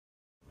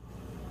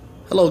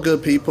Hello,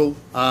 good people.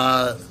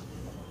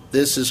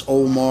 This is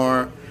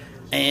Omar,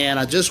 and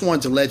I just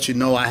wanted to let you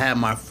know I had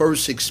my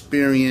first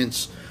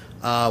experience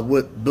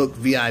with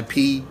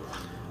BookVip.com.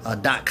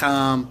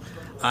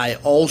 I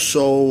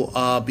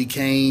also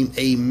became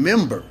a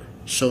member,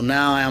 so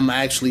now I'm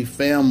actually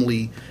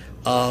family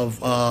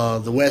of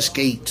the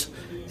Westgate,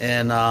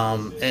 and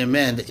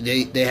man,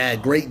 they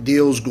had great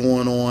deals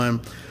going on.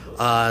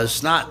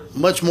 It's not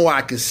much more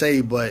I can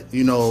say, but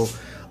you know,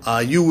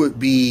 you would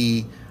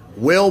be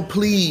well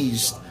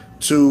pleased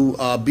to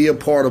be a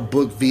part of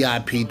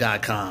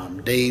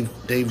BookVip.com.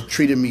 They've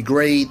treated me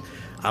great.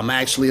 I'm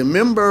actually a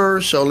member,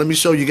 so let me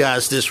show you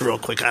guys this real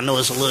quick. I know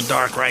it's a little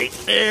dark right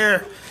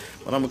there,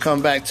 but I'm gonna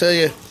come back to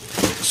you.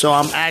 So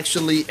I'm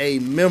actually a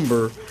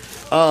member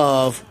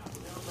of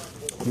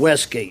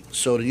Westgate.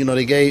 So you know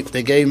they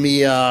gave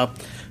me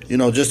you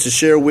know, just to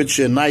share with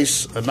you a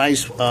nice you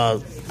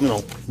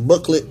know,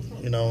 booklet.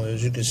 You know,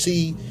 as you can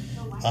see.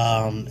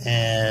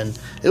 And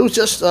it was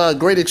just a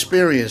great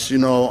experience, you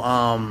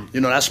know,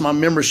 that's my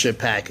membership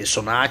package.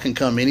 So now I can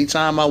come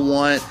anytime I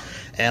want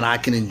and I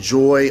can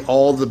enjoy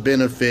all the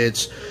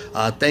benefits.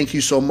 Thank you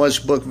so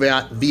much,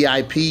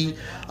 BookVip.com.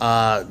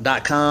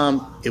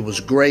 It was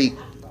great.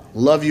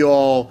 Love you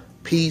all.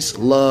 Peace,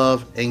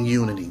 love, and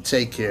unity.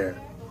 Take care.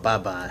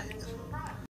 Bye-bye.